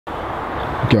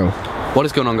Go. What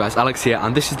is going on, guys? Alex here,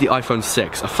 and this is the iPhone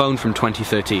 6, a phone from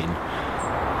 2013.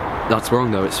 That's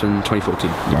wrong though, it's from 2014.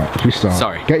 Alright, if we start.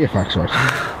 Sorry. Get your facts right.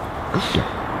 Go.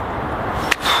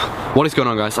 What is going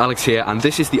on, guys? Alex here, and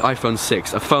this is the iPhone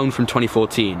 6, a phone from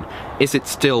 2014. Is it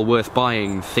still worth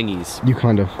buying thingies? You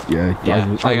kind of, yeah.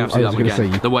 Yeah, I was going to say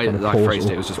the way that I phrased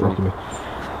it was just wrong.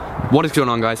 What is going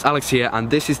on, guys? Alex here, and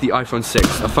this is the iPhone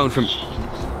 6, a phone from...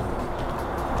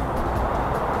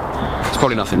 It's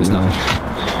probably nothing, it's nothing.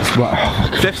 Well,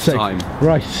 Fifth time.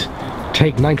 Right,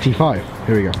 take 95.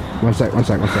 Here we go. One sec. Here we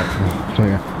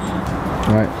go.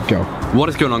 Alright, go. What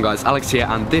is going on, guys? Alex here,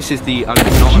 and this is the...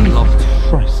 not unlocked.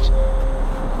 Christ.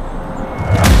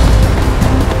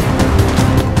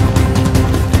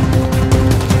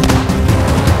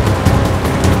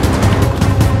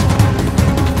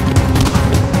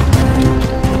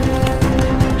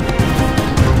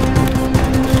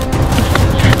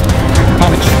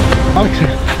 Alex,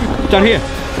 down here.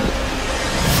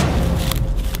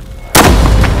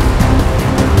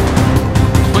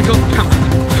 Michael, come.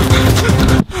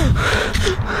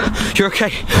 You're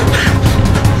okay.